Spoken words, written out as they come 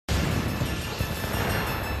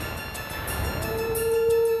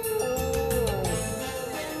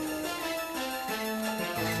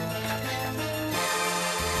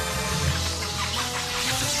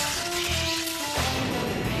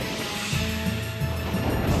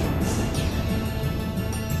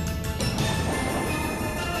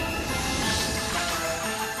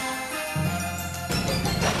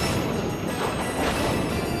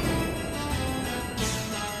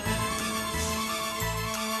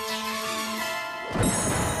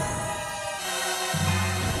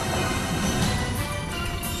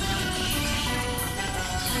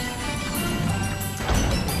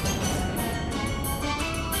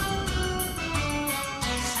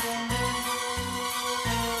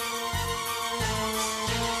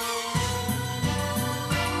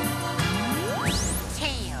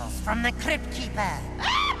From the Cryptkeeper.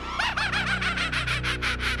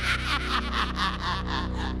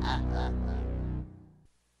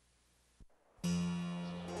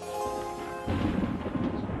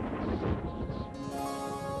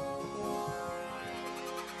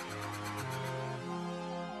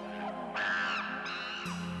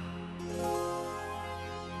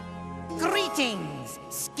 Greetings,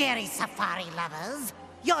 scary safari lovers.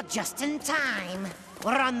 You're just in time.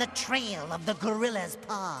 We're on the trail of the gorilla's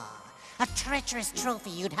paw. A treacherous trophy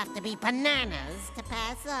you'd have to be bananas to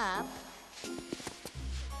pass up.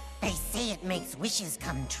 They say it makes wishes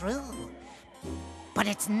come true, but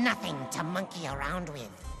it's nothing to monkey around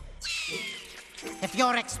with. If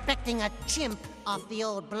you're expecting a chimp off the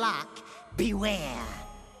old block, beware.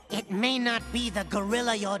 It may not be the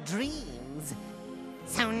gorilla your dreams.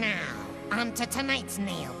 So now, on to tonight's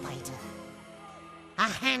nail-biter. A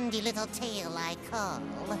handy little tale I call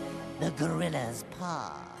the gorilla's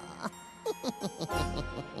paw.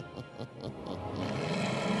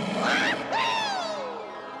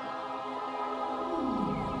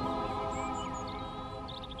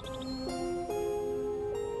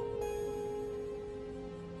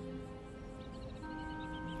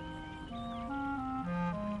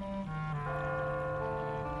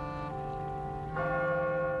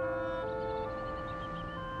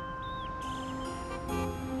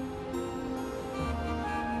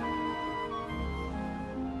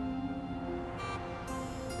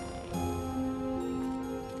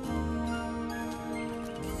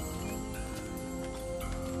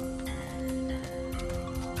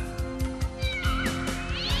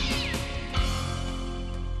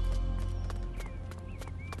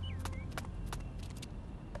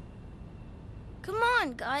 Come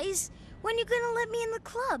on, guys. When you gonna let me in the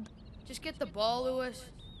club? Just get the ball, Lewis.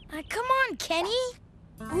 Come on, Kenny.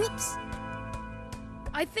 Oops.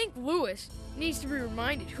 I think Lewis needs to be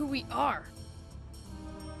reminded who we are.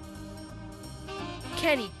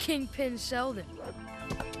 Kenny Kingpin Selden.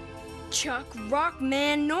 Chuck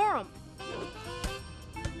Rockman Norm.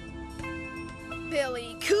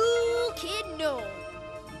 Billy Cool Kid Noel.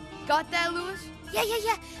 Got that, Lewis? Yeah.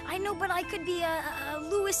 I know, but I could be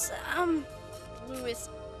Louis, Louis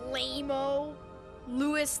Lame-o.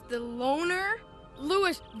 Louis the Loner.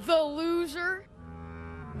 Louis the Loser.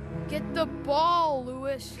 Get the ball,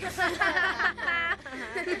 Louis.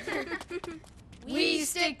 We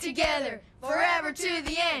stick together, forever to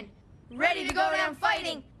the end. Ready to go down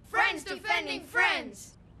fighting, friends defending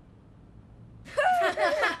friends.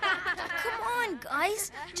 Come on,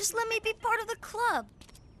 guys. Just let me be part of the club.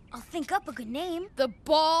 I'll think up a good name. The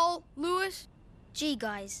ball, Louis? Gee,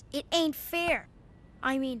 guys, it ain't fair.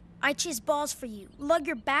 I mean, I chase balls for you, lug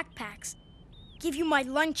your backpacks, give you my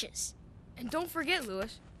lunches. And don't forget,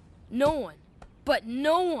 Louis, no one, but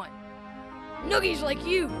no one, noogies like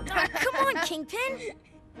you. Oh, come on, Kingpin.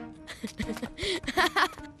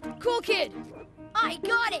 Cool kid. I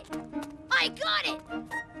got it. I got it.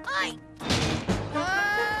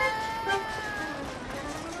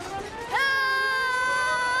 Help!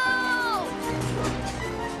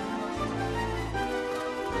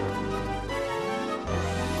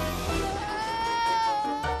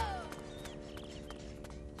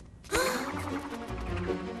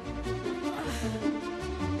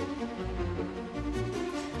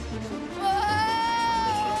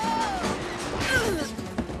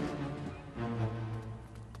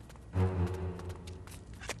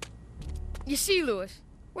 You see, Louis,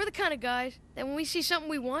 we're the kind of guys that when we see something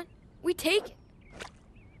we want, we take it.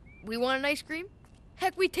 We want an ice cream?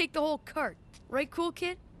 Heck, we take the whole cart. Right, cool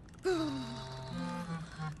kid? Who's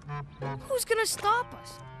gonna stop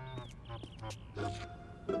us?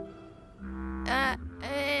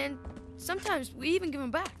 And sometimes we even give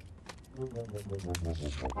them back.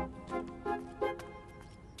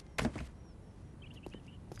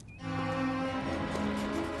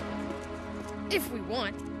 If we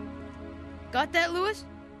want. Got that, Louis?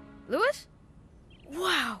 Louis?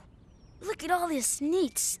 Wow, look at all this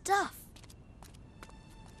neat stuff.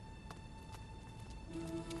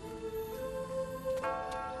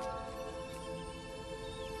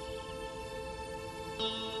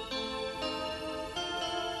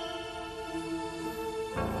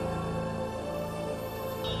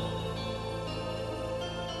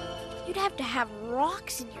 You'd have to have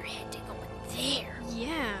rocks in your head to go in there.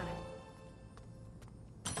 Yeah.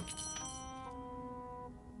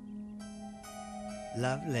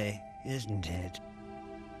 Lovely, isn't it?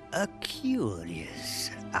 A curious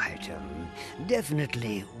item.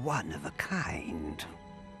 Definitely one of a kind.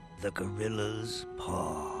 The gorilla's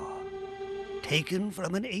paw. Taken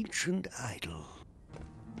from an ancient idol.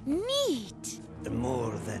 Neat.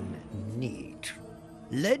 More than neat.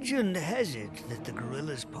 Legend has it that the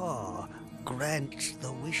gorilla's paw grants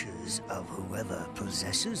the wishes of whoever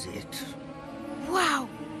possesses it. Wow,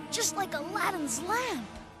 just like Aladdin's lamp.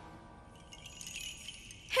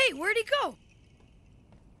 Hey, where'd he go?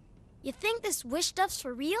 You think this wish stuff's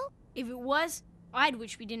for real? If it was, I'd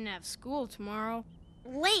wish we didn't have school tomorrow.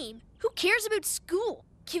 Lame. Who cares about school?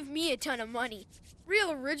 Give me a ton of money.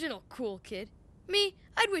 Real original, cool kid. Me,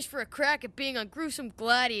 I'd wish for a crack at being on Gruesome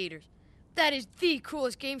Gladiators. That is the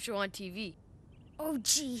coolest game show on TV. Oh,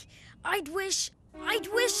 gee. I'd wish I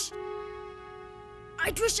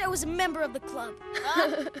was a member of the club.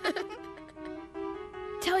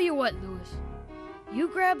 Tell you what, Louis. You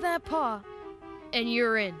grab that paw, and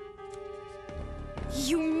you're in.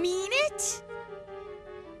 You mean it?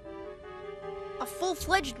 A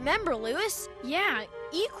full-fledged member, Louis. Yeah,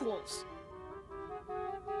 equals.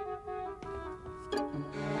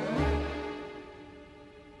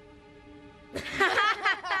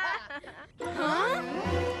 Huh?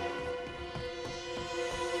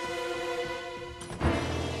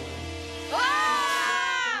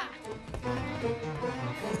 Ah!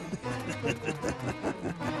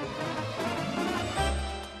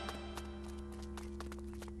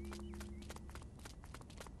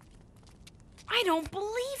 I don't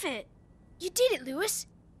believe it. You did it, Louis.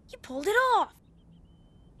 You pulled it off.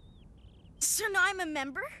 So now I'm a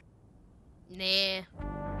member? Nah.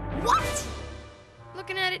 What?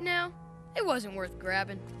 Looking at it now, it wasn't worth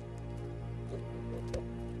grabbing.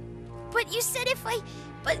 But you said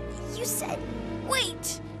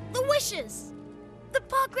wait, the wishes. The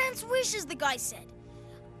paw grants wishes, the guy said.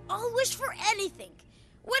 I'll wish for anything.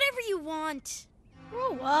 Whatever you want.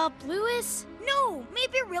 Grow up, Louis. No,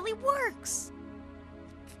 maybe it really works.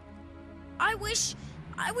 I wish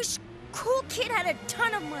Cool Kid had a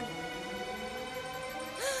ton of money.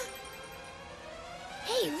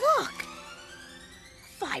 Hey, look!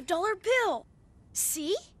 $5 bill.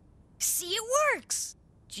 See? See, it works.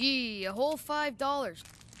 Gee, a whole $5.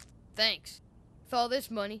 Thanks. With all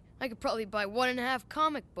this money, I could probably buy 1.5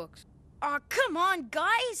 comic books. Aw, come on,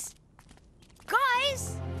 guys.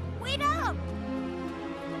 Guys, wait up.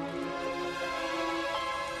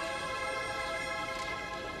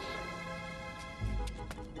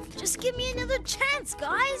 Just give me another chance,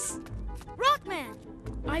 guys. Rockman,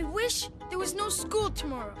 I wish there was no school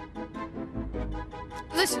tomorrow.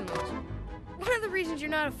 Listen, Louis. One of the reasons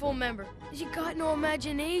you're not a full member is you got no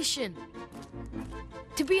imagination.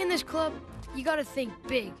 To be in this club, you gotta think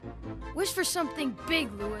big. Wish for something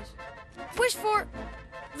big, Louis. Wish for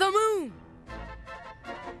the moon.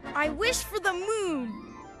 I wish for the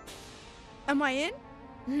moon. Am I in?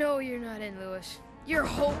 No, you're not in, Louis. You're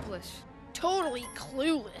hopeless. Totally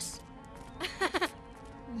clueless.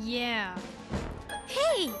 Yeah.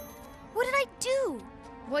 Hey, what did I do?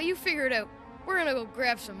 While you figure it out, we're gonna go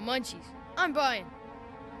grab some munchies. I'm buying.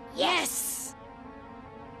 Yes!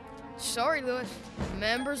 Sorry, Louis.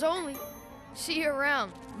 Members only. See you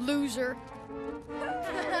around, loser.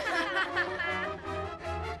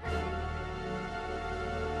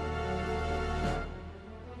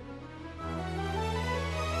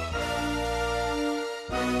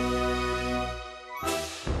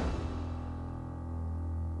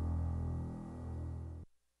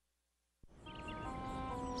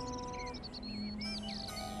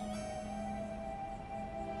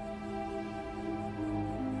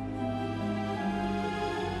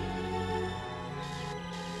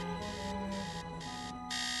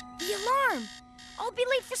 The alarm! I'll be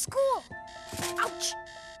late for school. Ouch!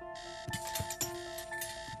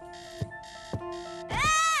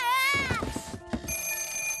 Ah!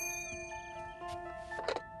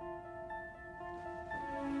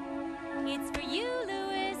 It's for you,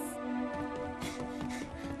 Louis.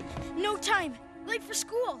 No time. Late for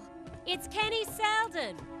school. It's Kenny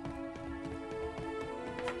Selden.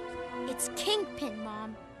 It's Kingpin,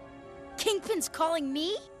 Mom. Kingpin's calling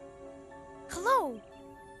me? Hello,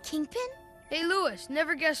 Kingpin? Hey, Louis,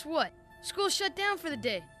 never guess what? School shut down for the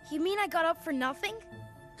day. You mean I got up for nothing?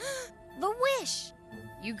 The wish.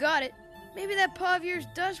 You got it. Maybe that paw of yours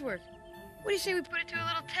does work. What do you say we put it to a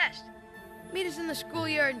little test? Meet us in the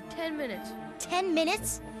schoolyard in 10 minutes. 10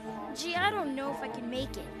 minutes? Gee, I don't know if I can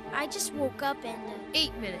make it. I just woke up and...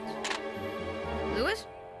 8 minutes. Louis?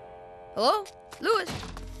 Hello? Louis?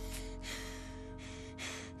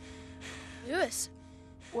 Louis,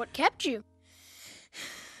 what kept you?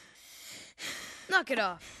 Knock it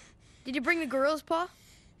off. Did you bring the gorilla's paw?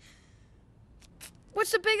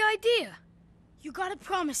 What's the big idea? You gotta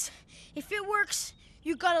promise. If it works,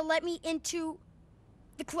 you gotta let me into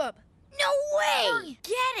the club. No way!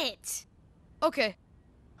 Forget it! Okay.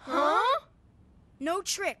 Huh? No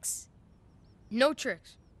tricks. No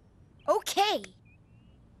tricks. Okay.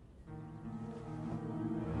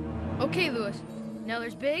 Okay, Lewis. Now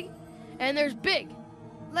there's big, and there's big.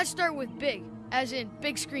 Let's start with big, as in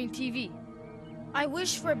big screen TV. I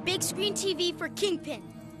wish for a big screen TV for Kingpin.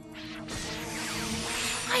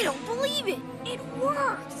 I don't believe it. It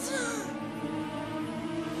worked.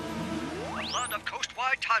 A flood of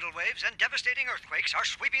coast-wide tidal waves and devastating earthquakes are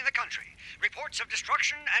sweeping the country. Reports of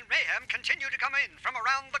destruction and mayhem continue to come in from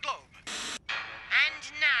around the globe. And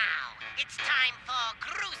now, it's time for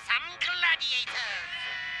Gruesome Gladiators.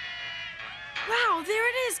 Wow, there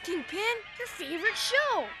it is, Kingpin. Your favorite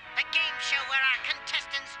show. A game show where our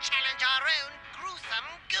contestants challenge our own gruesome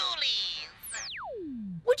ghoulies.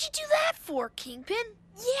 What'd you do that for, Kingpin?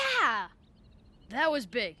 Yeah. That was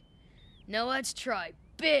big. Now let's try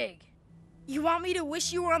big. You want me to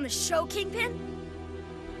wish you were on the show, Kingpin?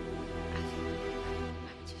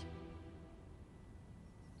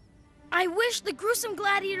 I wish the Gruesome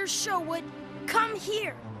Gladiators show would come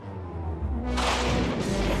here.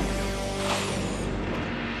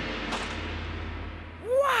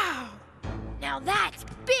 Wow! Now that's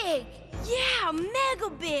big! Yeah, mega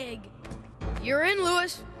big! You're in,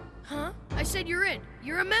 Lewis. Huh? I said you're in.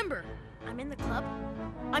 You're a member. I'm in the club?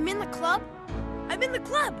 I'm in the club? I'm in the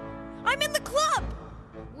club! I'm in the club!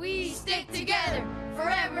 We stick together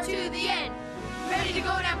forever to the end. Ready to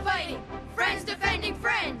go down fighting. Friends defending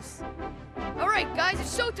friends. All right, guys,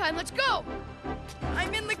 it's showtime. Let's go.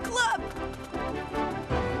 I'm in the club!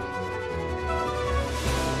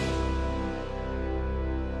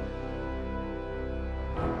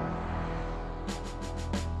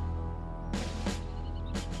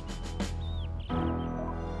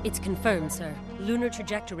 It's confirmed, sir. Lunar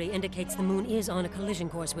trajectory indicates the moon is on a collision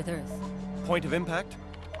course with Earth. Point of impact?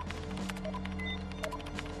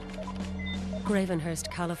 Gravenhurst,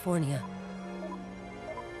 California.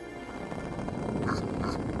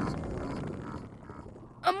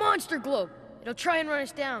 A monster globe. It'll try and run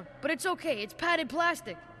us down, but it's okay. It's padded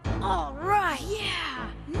plastic. All right! Yeah!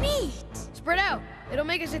 Neat! Spread out. It'll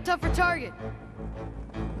make us a tougher target.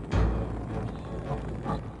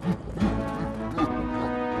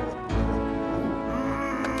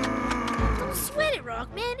 Don't sweat it,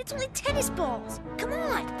 Rockman. It's only tennis balls. Come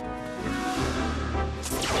on!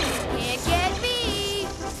 Can't get me.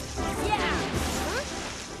 Yeah! Huh?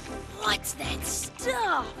 What's that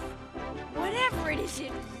stuff? Whatever it is,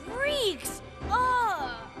 it reeks!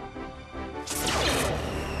 Ugh!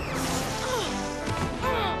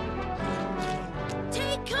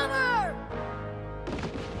 Take cover!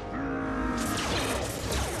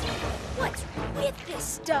 What's with this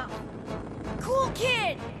stuff? Cool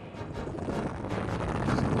kid!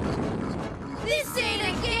 This ain't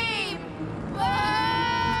a game! Whoa!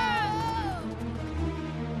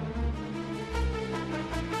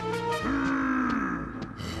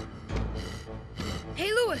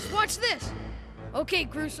 Hey, Lewis, watch this. Okay,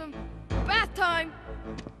 Gruesome. Bath time.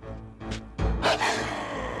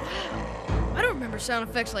 I don't remember sound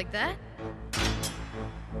effects like that.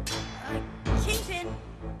 Kingpin!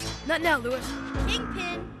 Not now, Lewis.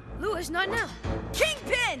 Kingpin! Lewis, not now.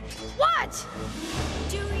 Kingpin! What?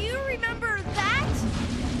 Do you remember that?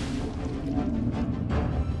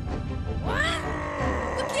 What?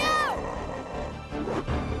 Look out!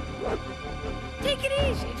 Take it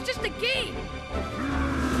easy. It's just a game.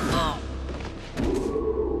 Oh.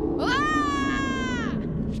 Ah!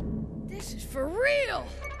 This is for real.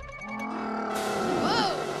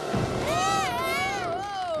 Whoa. Whoa.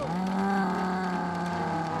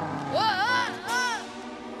 Whoa.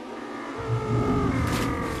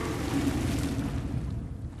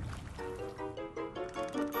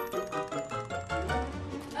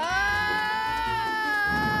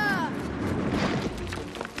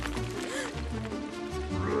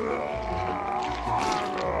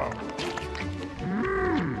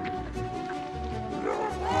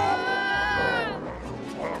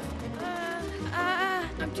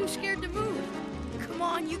 I'm too scared to move. Come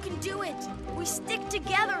on, you can do it. We stick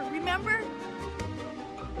together, remember?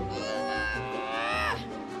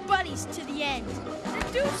 Buddies to the end.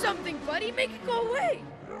 Then do something, buddy. Make it go away.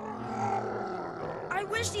 I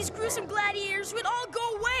wish these gruesome gladiators would all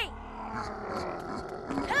go away.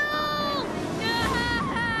 Help!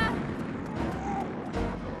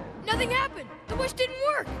 Nothing happened. The wish didn't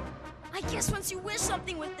work. I guess once you wish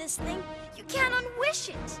something with this thing, you can't unwish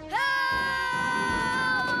it. Help!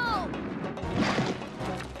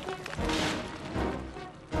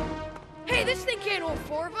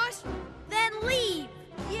 4 of us? Then leave!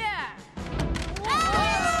 Yeah.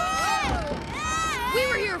 We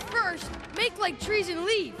were here first. Make like trees and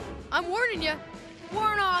leave. I'm warning you.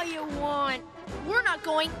 Warn all you want. We're not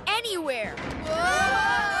going anywhere.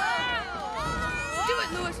 Do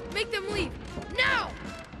it, Lewis. Make them leave. Now!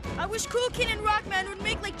 I wish Cool Kid and Rockman would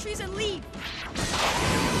make like trees and leave.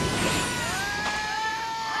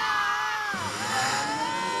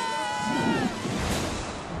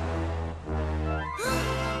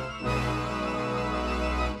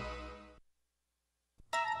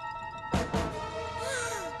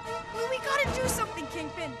 We gotta do something,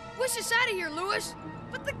 Kingpin. Wish us out of here, Lewis.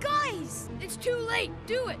 But the guys! It's too late.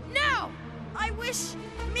 Do it now! I wish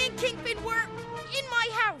me and Kingpin were in my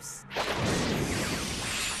house.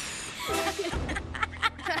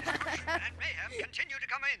 And mayhem continue to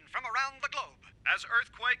come in from around the globe. As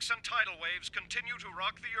earthquakes and tidal waves continue to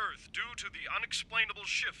rock the Earth due to the unexplainable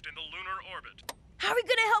shift in the lunar orbit. How are we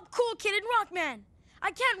gonna help Cool Kid and Rockman?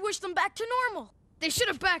 I can't wish them back to normal. They should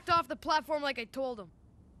have backed off the platform like I told them.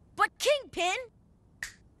 But Kingpin?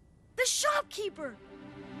 The shopkeeper!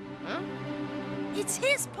 Huh? It's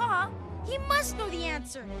his paw. He must know the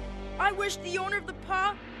answer. I wish the owner of the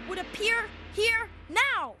paw would appear here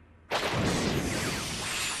now.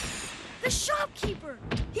 The shopkeeper!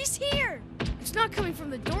 He's here! It's not coming from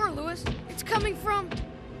the door, Lewis. It's coming from...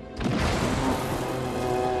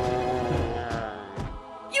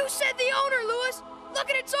 You said the owner, Lewis! Look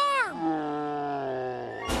at its arm!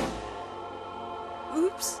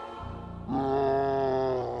 Oops.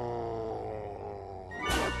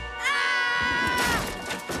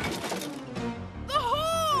 The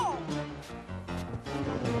hole!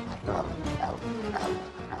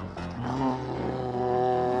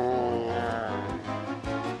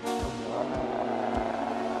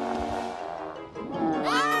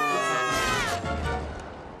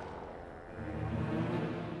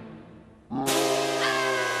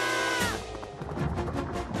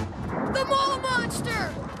 The mole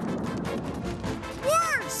monster!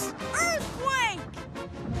 Worse! Earthquake!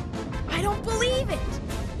 I don't believe it!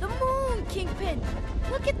 The moon, Kingpin!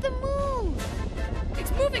 Look at the moon!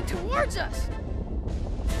 It's moving towards us!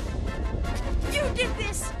 You did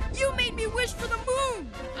this! You made me wish for the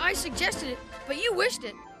moon! I suggested it, but you wished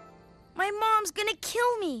it. My mom's gonna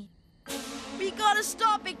kill me! We gotta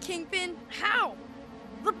stop it, Kingpin! How?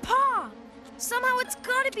 The paw! Somehow it's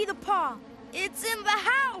gotta be the paw! It's in the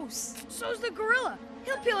house! So's the gorilla.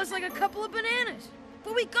 He'll peel us like a couple of bananas.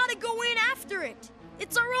 But we gotta go in after it!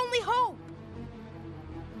 It's our only hope!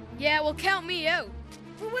 Yeah, well, count me out.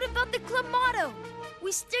 But what about the club motto?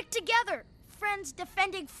 We stick together! Friends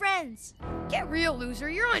defending friends! Get real, loser.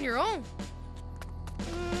 You're on your own.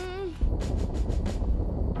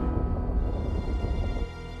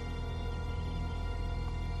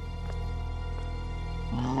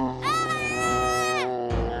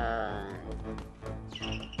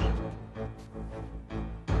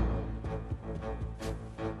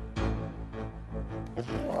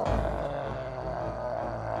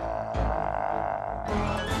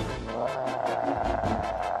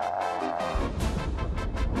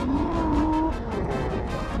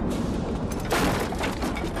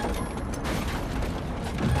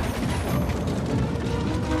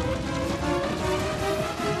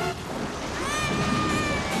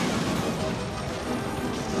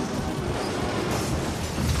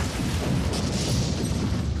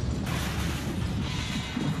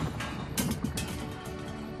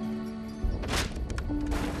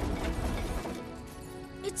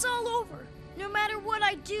 It's all over. No matter what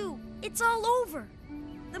I do, it's all over.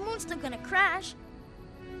 The moon's still gonna crash.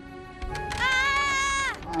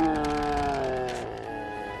 Ah!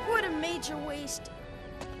 What a major waste.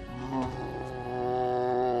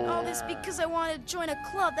 All this because I wanted to join a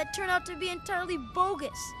club that turned out to be entirely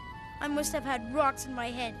bogus. I must have had rocks in my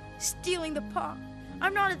head, stealing the paw.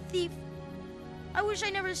 I'm not a thief. I wish I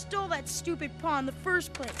never stole that stupid paw in the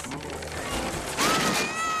first place.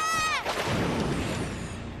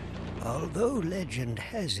 Although legend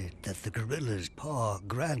has it that the gorilla's paw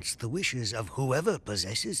grants the wishes of whoever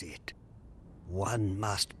possesses it, one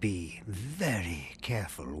must be very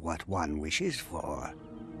careful what one wishes for.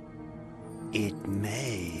 It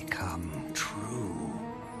may come true.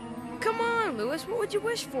 Come on, Lewis. What would you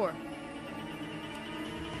wish for?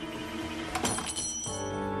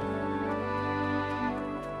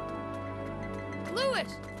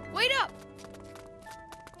 Lewis, wait up!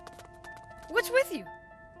 What's with you?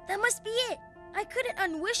 That must be it. I couldn't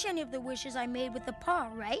unwish any of the wishes I made with the paw,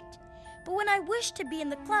 right? But when I wished to be in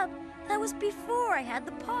the club, that was before I had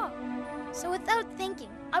the paw. So without thinking,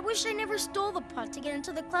 I wish I never stole the paw to get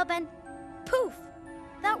into the club and poof!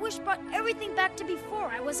 That wish brought everything back to before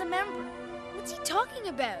I was a member. What's he talking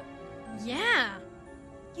about? Yeah.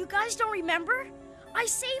 You guys don't remember? I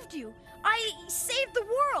saved you. I saved the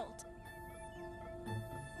world.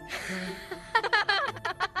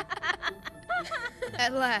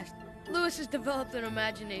 At last, Lewis has developed an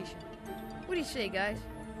imagination. What do you say, guys?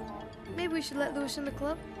 Maybe we should let Lewis in the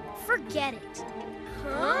club? Forget it.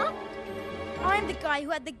 Huh? I'm the guy who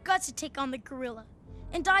had the guts to take on the gorilla,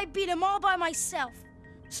 and I beat him all by myself.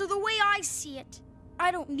 So the way I see it,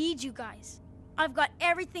 I don't need you guys. I've got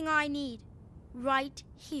everything I need right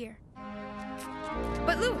here.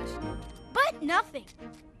 But Lewis... But nothing.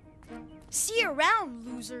 See you around,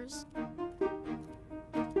 losers.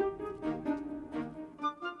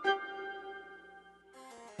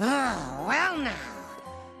 Oh, well now.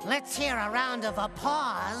 Let's hear a round of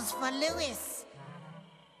applause for Lewis.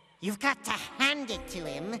 You've got to hand it to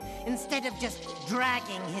him. Instead of just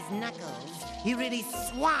dragging his knuckles, he really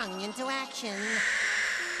swung into action.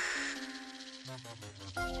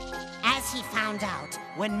 As he found out,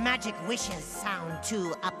 when magic wishes sound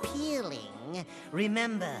too appealing,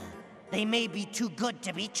 remember, they may be too good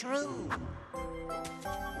to be true.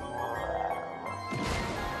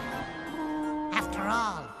 After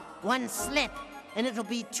all, one slip, and it'll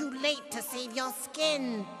be too late to save your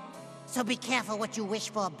skin. So be careful what you wish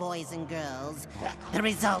for, boys and girls. The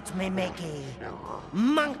result may make a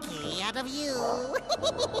monkey out of you.